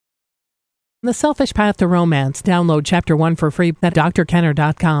The Selfish Path to Romance. Download Chapter 1 for free at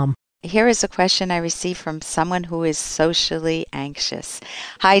drkenner.com. Here is a question I received from someone who is socially anxious.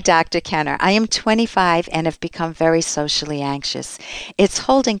 Hi, Dr. Kenner. I am 25 and have become very socially anxious. It's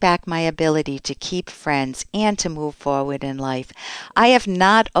holding back my ability to keep friends and to move forward in life. I have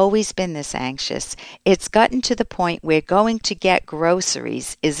not always been this anxious. It's gotten to the point where going to get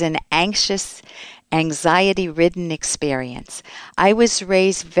groceries is an anxiety-ridden experience. I was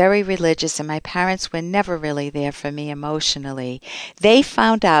raised very religious and my parents were never really there for me emotionally. They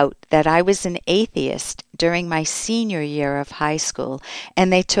found out that I was an atheist during my senior year of high school,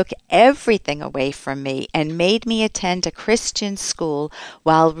 and they took everything away from me and made me attend a Christian school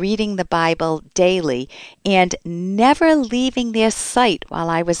while reading the Bible daily and never leaving their sight while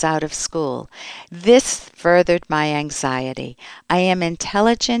I was out of school. This furthered my anxiety. I am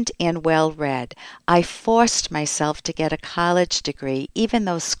intelligent and well-read. I forced myself to get a college degree, even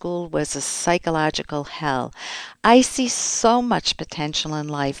though school was a psychological hell. I see so much potential in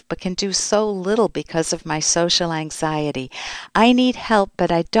life, but can do so little because of my social anxiety. I need help,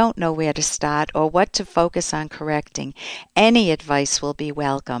 but I don't know where to start or what to focus on correcting. Any advice will be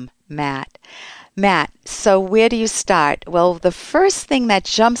welcome. Matt, so where do you start? Well, the first thing that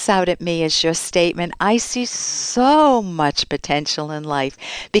jumps out at me is your statement, I see so much potential in life,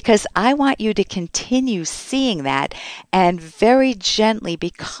 because I want you to continue seeing that and very gently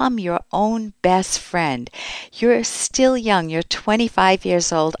become your own best friend. You're still young. You're 25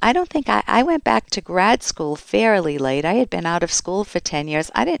 years old. I don't think I went back to grad school fairly late. I had been out of school for 10 years.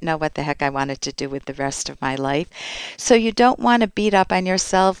 I didn't know what the heck I wanted to do with the rest of my life. So you don't want to beat up on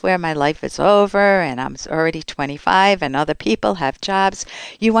yourself where my life is over and I'm already 25 and other people have jobs.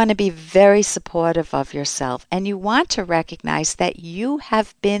 You want to be very supportive of yourself, and you want to recognize that you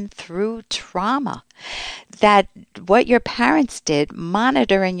have been through trauma. That what your parents did,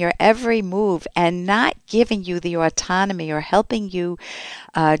 monitoring your every move and not giving you the autonomy or helping you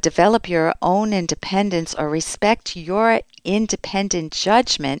develop your own independence or respect your independent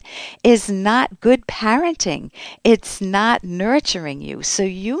judgment, is not good parenting. It's not nurturing you. So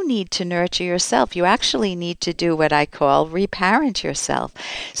you need to nurture yourself. You actually need to do what I call reparent yourself.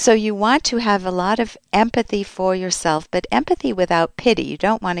 So you want to have a lot of empathy for yourself, but empathy without pity. You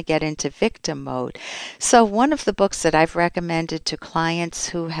don't want to get into victim mode. So one of the books that I've recommended to clients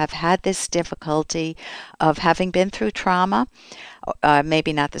who have had this difficulty of having been through trauma,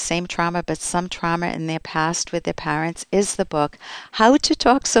 maybe not the same trauma, but some trauma in their past with their parents, is the book, How to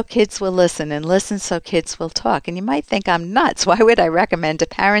Talk So Kids Will Listen and Listen So Kids Will Talk. And you might think I'm nuts. Why would I recommend a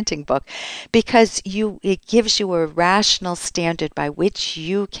parenting book? Because it gives you a rational standard by which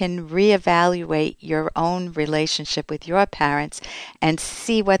you can reevaluate your own relationship with your parents and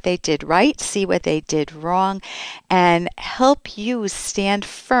see what they did right, see what they did wrong, and help you stand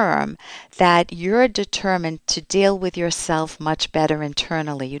firm that you're determined to deal with yourself much better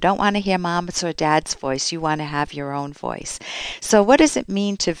internally. You don't want to hear mom's or dad's voice. You want to have your own voice. So what does it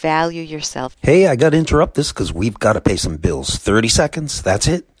mean to value yourself? Hey, I got to interrupt this because we've got to pay some bills. 30 seconds, that's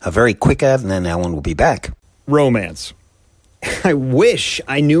it. A very quick ad, and then Ellen will be back. Romance. I wish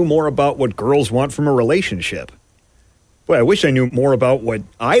I knew more about what girls want from a relationship. Boy, I wish I knew more about what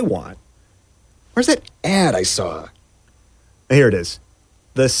I want. Where's that ad I saw? Here it is.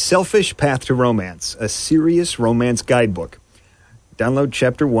 The Selfish Path to Romance, a serious romance guidebook. Download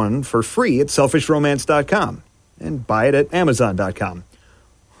Chapter 1 for free at selfishromance.com and buy it at amazon.com.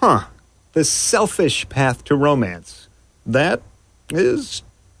 The Selfish Path to Romance. That is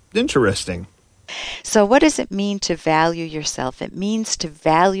interesting. So what does it mean to value yourself? It means to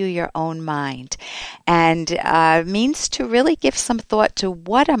value your own mind, and means to really give some thought to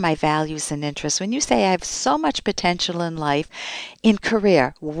what are my values and interests. When you say I have so much potential in life, in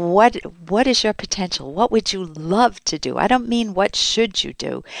career, what is your potential? What would you love to do? I don't mean what should you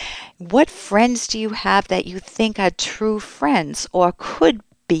do. What friends do you have that you think are true friends or could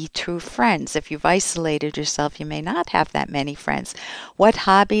be true friends? If you've isolated yourself, you may not have that many friends. What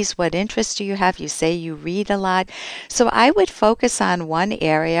hobbies, what interests do you have? You say you read a lot. So I would focus on one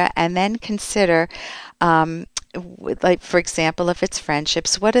area and then consider, like, for example, if it's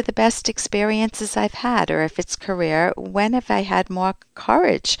friendships, what are the best experiences I've had? Or if it's career, when have I had more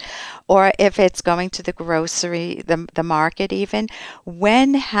courage? Or if it's going to the grocery, the market even,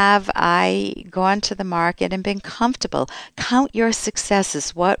 when have I gone to the market and been comfortable? Count your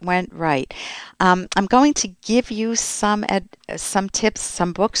successes, what went right. I'm going to give you some tips,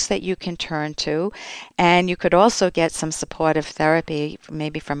 some books that you can turn to, and you could also get some supportive therapy,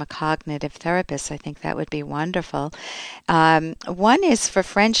 maybe from a cognitive therapist. I think that would be wonderful. wonderful. One is for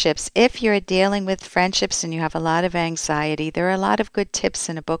friendships. If you're dealing with friendships and you have a lot of anxiety, there are a lot of good tips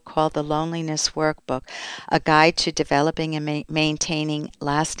in a book called The Loneliness Workbook, A Guide to Developing and Maintaining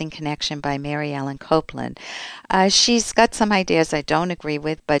Lasting Connection by Mary Ellen Copeland. She's got some ideas I don't agree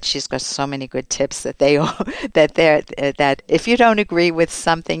with, but she's got so many good tips that that if you don't agree with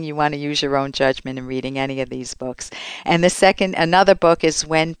something, you want to use your own judgment in reading any of these books. And another book is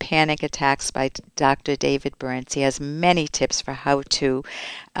When Panic Attacks by Dr. David Burns. He has many tips for how to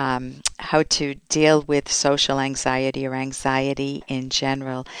deal with social anxiety or anxiety in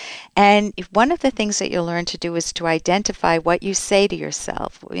general. And one of the things that you'll learn to do is to identify what you say to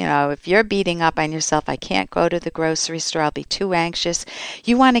yourself. You know, if you're beating up on yourself, I can't go to the grocery store, I'll be too anxious.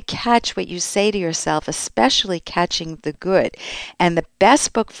 You want to catch what you say to yourself, especially catching the good. And the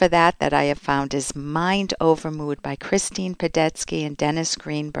best book for that I have found is Mind Over Mood by Christine Padetsky and Dennis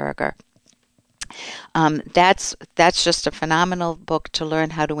Greenberger. That's just a phenomenal book to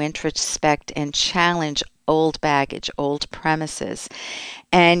learn how to introspect and challenge old baggage, old premises.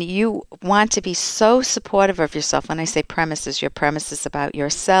 And you want to be so supportive of yourself. When I say premises, your premises about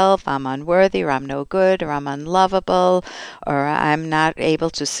yourself, I'm unworthy, or I'm no good, or I'm unlovable, or I'm not able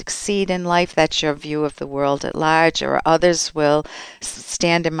to succeed in life. That's your view of the world at large, or others will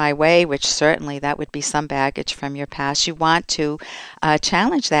stand in my way, which certainly that would be some baggage from your past. You want to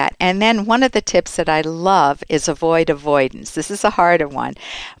challenge that. And then one of the tips that I love is avoid avoidance. This is a harder one.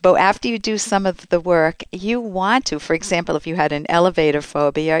 But after you do some of the work, you want to, for example, if you had an elevator phobia,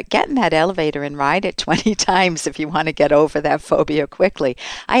 get in that elevator and ride it 20 times if you want to get over that phobia quickly.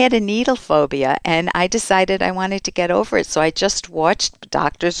 I had a needle phobia, and I decided I wanted to get over it, so I just watched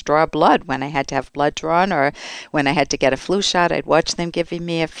doctors draw blood when I had to have blood drawn, or when I had to get a flu shot, I'd watch them giving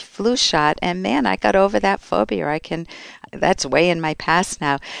me a flu shot, and man, I got over that phobia. That's way in my past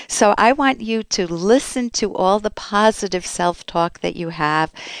now. So I want you to listen to all the positive self-talk that you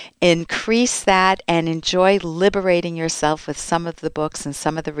have, increase that, and enjoy liberating yourself with some of the books and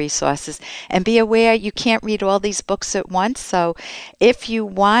some of the resources. And be aware you can't read all these books at once. So if you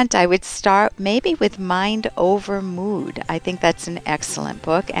want, I would start maybe with Mind Over Mood. I think that's an excellent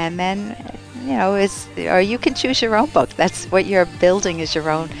book. And then, or you can choose your own book. That's what you're building, is your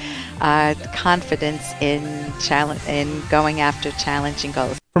own confidence in going after challenging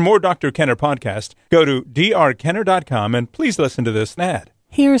goals. For more Dr. Kenner podcast, go to drkenner.com and please listen to this ad.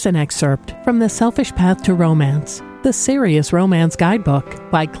 Here's an excerpt from The Selfish Path to Romance, the Serious Romance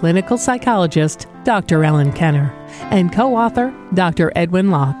Guidebook by clinical psychologist Dr. Ellen Kenner and co-author Dr. Edwin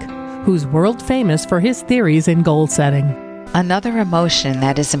Locke, who's world famous for his theories in goal setting. Another emotion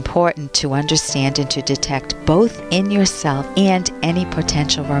that is important to understand and to detect both in yourself and any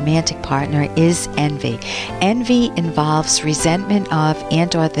potential romantic partner is envy. Envy involves resentment of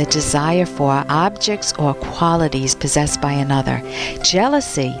and or the desire for objects or qualities possessed by another.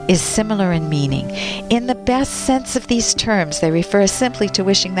 Jealousy is similar in meaning. In the best sense of these terms, they refer simply to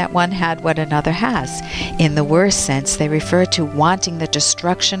wishing that one had what another has. In the worst sense, they refer to wanting the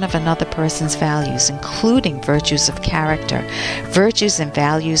destruction of another person's values, including virtues of character. Virtues and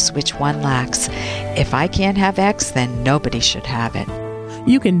values which one lacks. If I can't have X, then nobody should have it.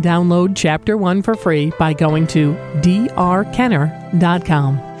 You can download Chapter 1 for free by going to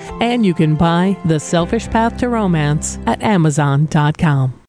drkenner.com. And you can buy The Selfish Path to Romance at amazon.com.